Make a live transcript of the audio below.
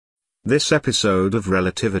This episode of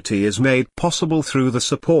Relativity is made possible through the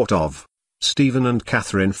support of Stephen and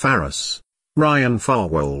Catherine Farris, Ryan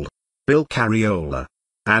Farwell, Bill Carriola,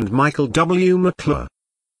 and Michael W. McClure.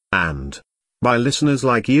 And by listeners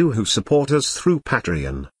like you who support us through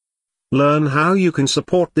Patreon. Learn how you can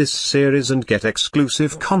support this series and get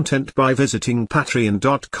exclusive content by visiting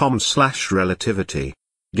patreon.com/relativity.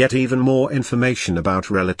 Get even more information about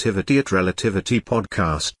Relativity at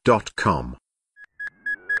relativitypodcast.com.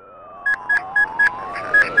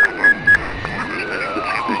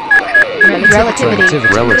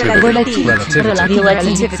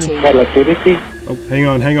 Relativity. Oh,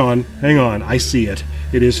 hang on. I see it.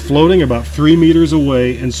 It is floating about 3 meters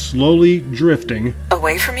away and slowly drifting.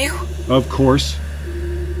 Away from you? Of course.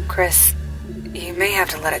 Chris, you may have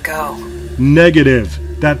to let it go. Negative.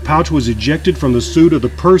 That pouch was ejected from the suit of the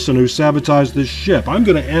person who sabotaged this ship. I'm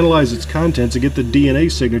going to analyze its contents and get the DNA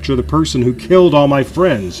signature of the person who killed all my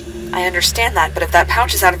friends. I understand that, but if that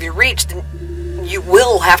pouch is out of your reach, then you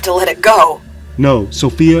will have to let it go. No,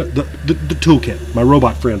 Sophia, the toolkit, my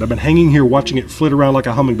robot friend. I've been hanging here watching it flit around like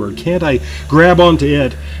a hummingbird. Can't I grab onto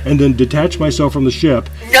it and then detach myself from the ship?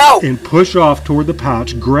 No! And push off toward the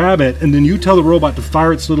pouch, grab it, and then you tell the robot to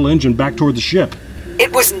fire its little engine back toward the ship.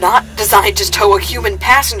 It was not designed to tow a human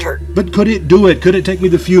passenger. But could it do it? Could it take me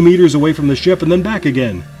the few meters away from the ship and then back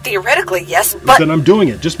again? Theoretically, yes, but... Then I'm doing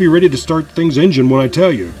it. Just be ready to start things engine when I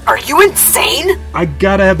tell you. Are you insane? I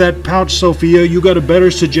gotta have that pouch, Sophia. You got a better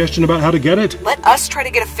suggestion about how to get it? Let us try to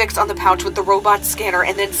get a fix on the pouch with the robot scanner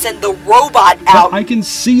and then send the robot out. But I can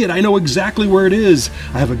see it. I know exactly where it is.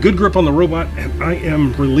 I have a good grip on the robot, and I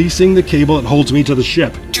am releasing the cable that holds me to the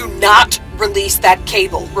ship. Do not release that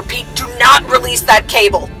cable. Repeat, do not release that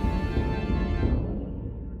cable.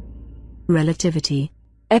 Relativity.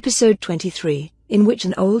 Episode 23, in which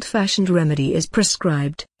an old-fashioned remedy is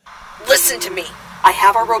prescribed. Listen to me. I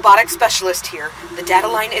have our robotic specialist here. The data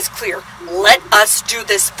line is clear. Let us do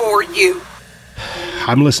this for you.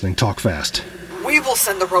 I'm listening. Talk fast. We will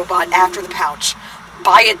send the robot after the pouch.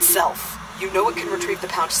 By itself. You know it can retrieve the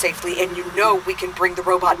pouch safely, and you know we can bring the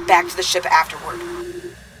robot back to the ship afterward.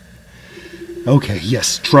 Okay,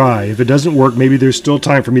 yes, try. If it doesn't work, maybe there's still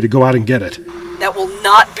time for me to go out and get it. That will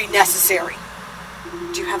not be necessary.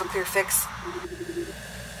 Do you have a clear fix?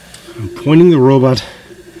 I'm pointing the robot,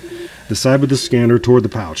 the side with the scanner, toward the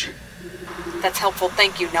pouch. That's helpful,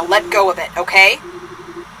 thank you. Now let go of it, okay?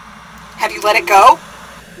 Have you let it go?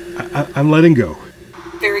 I'm letting go.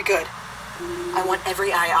 Very good. I want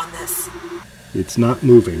every eye on this. It's not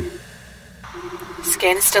moving.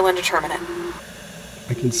 Scan is still indeterminate.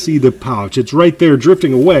 I can see the pouch. It's right there,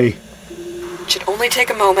 drifting away. It should only take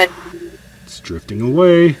a moment. It's drifting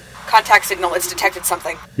away. Contact signal, it's detected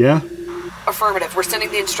something. Yeah? Affirmative, we're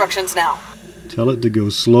sending the instructions now. Tell it to go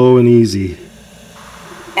slow and easy.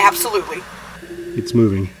 Absolutely. It's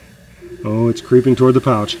moving. Oh, it's creeping toward the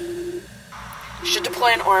pouch. Should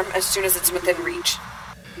deploy an arm as soon as it's within reach.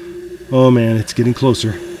 Oh man, it's getting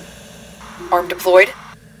closer. Arm deployed?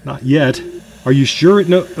 Not yet. Are you sure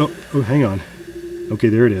it Oh, hang on. Okay,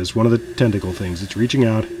 there it is. One of the tentacle things. It's reaching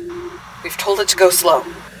out. We've told it to go slow.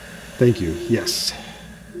 Thank you. Yes.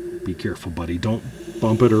 Be careful, buddy. Don't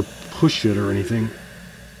bump it or push it or anything.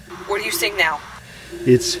 What are you seeing now?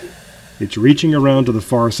 It's reaching around to the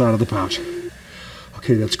far side of the pouch.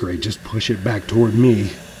 Okay, that's great. Just push it back toward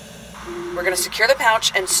me. We're going to secure the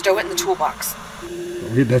pouch and stow it in the toolbox.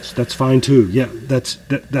 Okay, that's fine too. Yeah, that's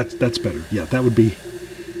better. Yeah, that would be.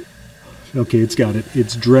 Okay, it's got it.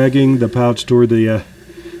 It's dragging the pouch toward the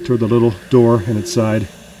little door in its side.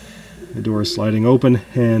 The door is sliding open,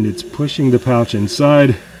 and it's pushing the pouch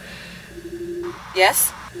inside.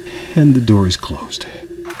 Yes? And the door is closed.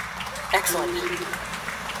 Excellent.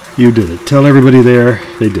 You did it. Tell everybody there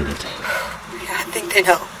they did it. Yeah, I think they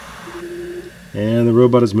know. And the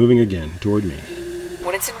robot is moving again toward me.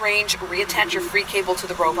 When it's in range, reattach your free cable to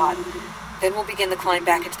the robot. Then we'll begin the climb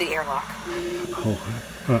back into the airlock. Oh,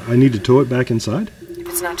 I need to tow it back inside? If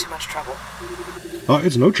it's not too much trouble.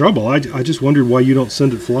 It's no trouble. I just wondered why you don't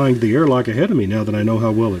send it flying to the airlock ahead of me now that I know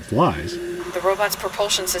how well it flies. The robot's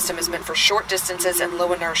propulsion system is meant for short distances and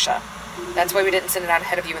low inertia. That's why we didn't send it out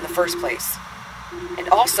ahead of you in the first place. And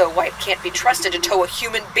also why it can't be trusted to tow a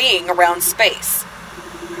human being around space.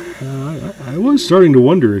 I was starting to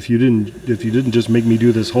wonder if you didn't just make me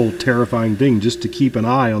do this whole terrifying thing just to keep an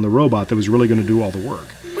eye on the robot that was really going to do all the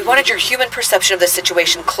work. We wanted your human perception of the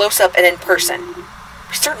situation close up and in person.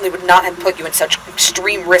 We certainly would not have put you in such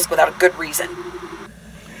extreme risk without a good reason.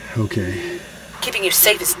 Okay. Keeping you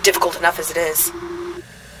safe is difficult enough as it is.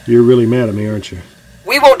 You're really mad at me, aren't you?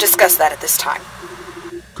 We won't discuss that at this time.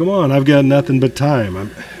 Come on, I've got nothing but time.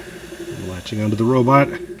 I'm latching onto the robot,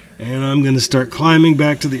 And I'm going to start climbing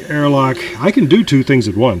back to the airlock. I can do two things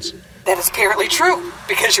at once. That is apparently true,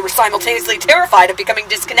 because you were simultaneously terrified of becoming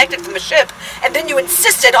disconnected from the ship, and then you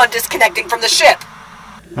insisted on disconnecting from the ship.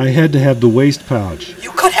 I had to have the waste pouch.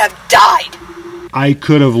 You could have died. I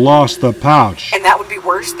could have lost the pouch. And that would be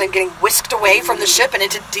worse than getting whisked away from the ship and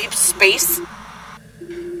into deep space?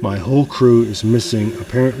 My whole crew is missing,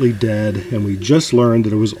 apparently dead, and we just learned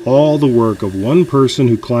that it was all the work of one person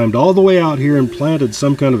who climbed all the way out here and planted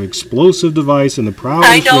some kind of explosive device in the prow of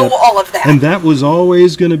the ship. I know all of that. And that was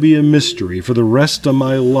always going to be a mystery for the rest of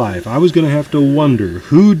my life. I was going to have to wonder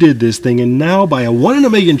who did this thing, and now, by a 1 in a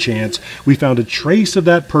million chance, we found a trace of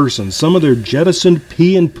that person, some of their jettisoned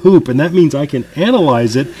pee and poop, and that means I can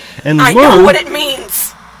analyze it and learn... I know what it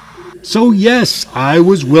means! So yes, I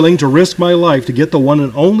was willing to risk my life to get the one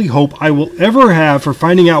and only hope I will ever have for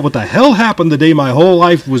finding out what the hell happened the day my whole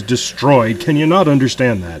life was destroyed. Can you not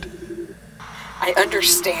understand that? I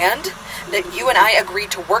understand that you and I agreed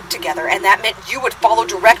to work together, and that meant you would follow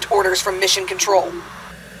direct orders from Mission Control.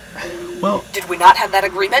 Well... Did we not have that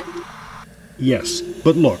agreement? Yes,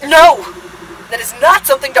 but look... No! That is not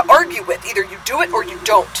something to argue with. Either you do it or you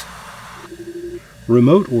don't.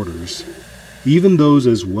 Remote orders, even those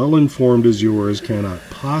as well-informed as yours, cannot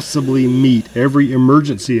possibly meet every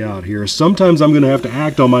emergency out here. Sometimes I'm going to have to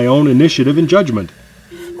act on my own initiative and judgment.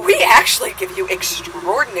 We actually give you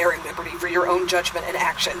extraordinary liberty for your own judgment and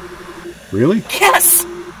action. Really? Yes!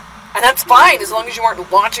 And that's fine as long as you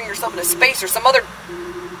aren't launching yourself into space or some other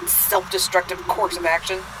self-destructive course of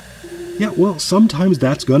action. Yeah, well, sometimes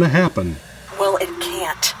that's going to happen. Well, it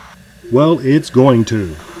can't. Well, it's going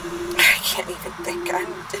to. I can't even think. I'm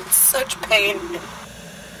in such pain.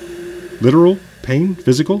 Literal? Pain?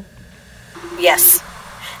 Physical? Yes.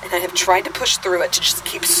 And I have tried to push through it to just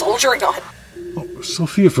keep soldiering on. Oh,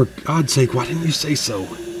 Sophia, for God's sake, why didn't you say so?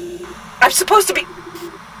 I'm supposed to be...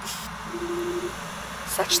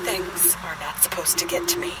 Such things are not supposed to get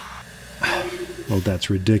to me. Oh, that's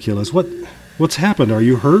ridiculous. What's happened? Are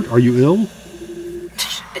you hurt? Are you ill?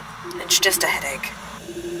 It's just a headache.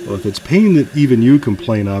 Well, if it's pain that even you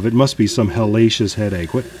complain of, it must be some hellacious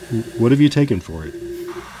headache. What have you taken for it?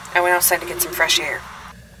 I went outside to get some fresh air.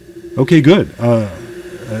 Okay, good.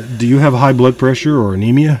 Do you have high blood pressure or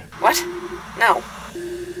anemia? What? No.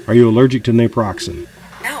 Are you allergic to naproxen?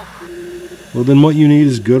 No. Well, then what you need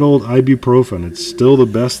is good old ibuprofen. It's still the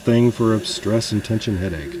best thing for a stress and tension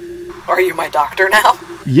headache. Are you my doctor now?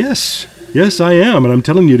 Yes. Yes, I am, and I'm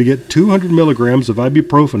telling you to get 200 milligrams of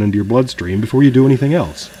ibuprofen into your bloodstream before you do anything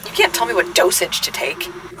else. You can't tell me what dosage to take.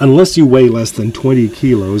 Unless you weigh less than 20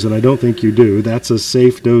 kilos, and I don't think you do, that's a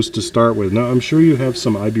safe dose to start with. Now, I'm sure you have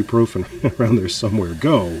some ibuprofen around there somewhere.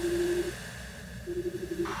 Go.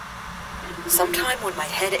 Sometime when my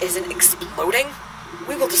head isn't exploding,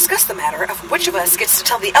 we will discuss the matter of which of us gets to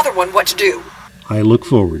tell the other one what to do. I look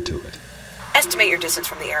forward to it. Estimate your distance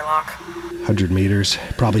from the airlock. 100 meters.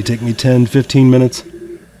 Probably take me 10, 15 minutes.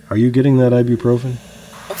 Are you getting that ibuprofen?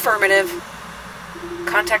 Affirmative.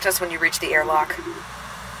 Contact us when you reach the airlock.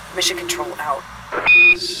 Mission Control out.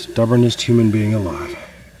 Stubbornest human being alive.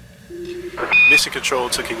 Mission Control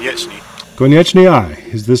to Konieczny. Konieczny, aye.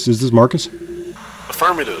 Is this Marcus?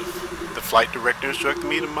 Affirmative. The flight director instructed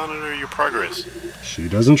me to monitor your progress. She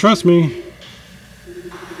doesn't trust me.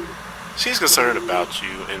 She's concerned about you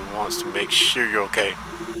and wants to make sure you're okay.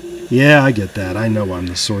 Yeah, I get that. I know I'm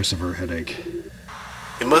the source of her headache.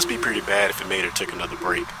 It must be pretty bad if it made her take another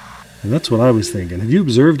break. And that's what I was thinking. Have you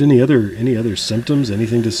observed any other symptoms?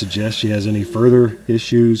 Anything to suggest she has any further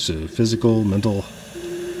issues, physical, mental?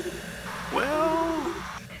 Well...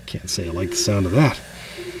 I can't say I like the sound of that.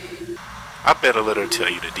 I better let her tell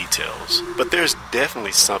you the details. But there's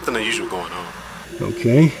definitely something unusual going on.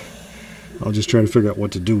 Okay. I'll just try to figure out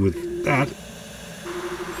what to do with that.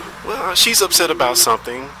 Well, she's upset about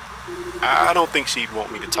something. I don't think she'd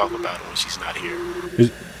want me to talk about it when she's not here.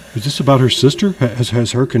 Is this about her sister?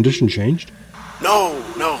 Has her condition changed?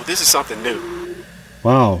 No, this is something new.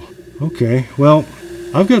 Wow. Okay. Well,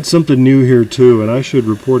 I've got something new here too, and I should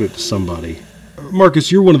report it to somebody.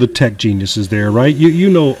 Marcus, you're one of the tech geniuses there, right? You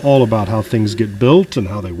know all about how things get built and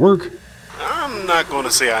how they work. I'm not going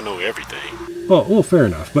to say I know everything. Well, fair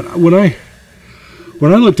enough. But when I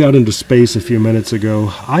looked out into space a few minutes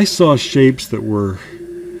ago, I saw shapes that were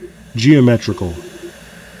geometrical.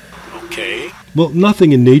 Okay. Well,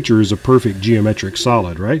 nothing in nature is a perfect geometric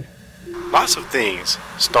solid, right? Lots of things.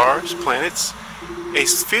 Stars, planets. A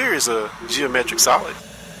sphere is a geometric solid.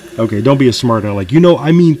 Okay, don't be a smart aleck.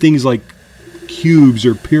 I mean things like cubes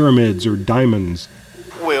or pyramids or diamonds.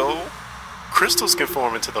 Well, crystals can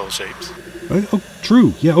form into those shapes. Oh,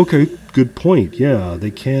 true. Yeah, okay. Good point. Yeah,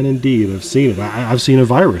 they can indeed. I've seen it. I've seen a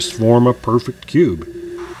virus form a perfect cube.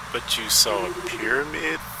 But you saw a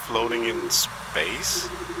pyramid floating in space?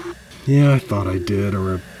 Yeah, I thought I did.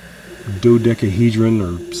 Or a dodecahedron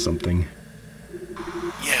or something.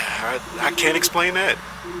 Yeah, I can't explain that.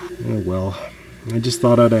 Well, I just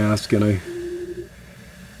thought I'd ask, and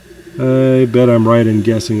I bet I'm right in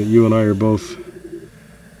guessing that you and I are both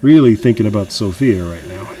really thinking about Sophia right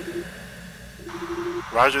now.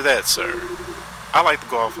 Roger that, sir. I'd like to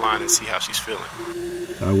go offline and see how she's feeling.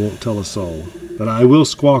 I won't tell a soul, but I will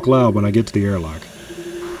squawk loud when I get to the airlock.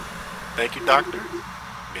 Thank you, Doctor.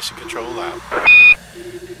 Mission control out.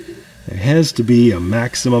 There has to be a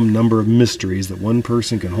maximum number of mysteries that one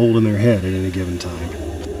person can hold in their head at any given time.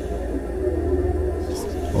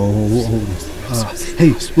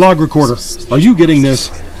 Hey, log recorder, are you getting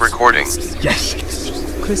this? Recording. Yes.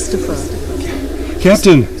 Christopher.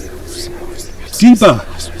 Captain! Deepa!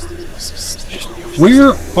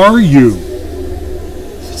 Where are you?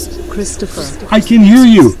 Christopher. I can hear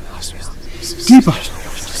you! Deepa!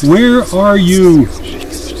 Where are you?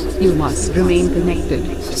 You must remain connected.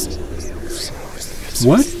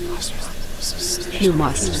 What? You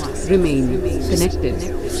must remain connected.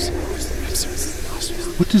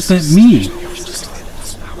 What does that mean?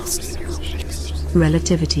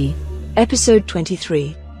 Relativity. Episode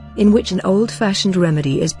 23, in which an old-fashioned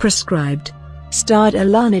remedy is prescribed. Starred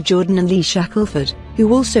Alana Jordan and Lee Shackelford,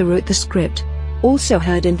 who also wrote the script. Also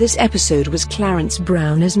heard in this episode was Clarence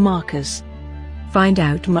Brown as Marcus. Find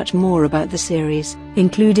out much more about the series,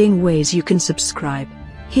 including ways you can subscribe,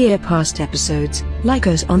 hear past episodes, like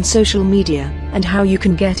us on social media, and how you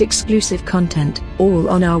can get exclusive content, all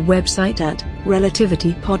on our website at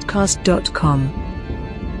relativitypodcast.com.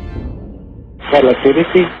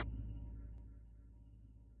 Relativity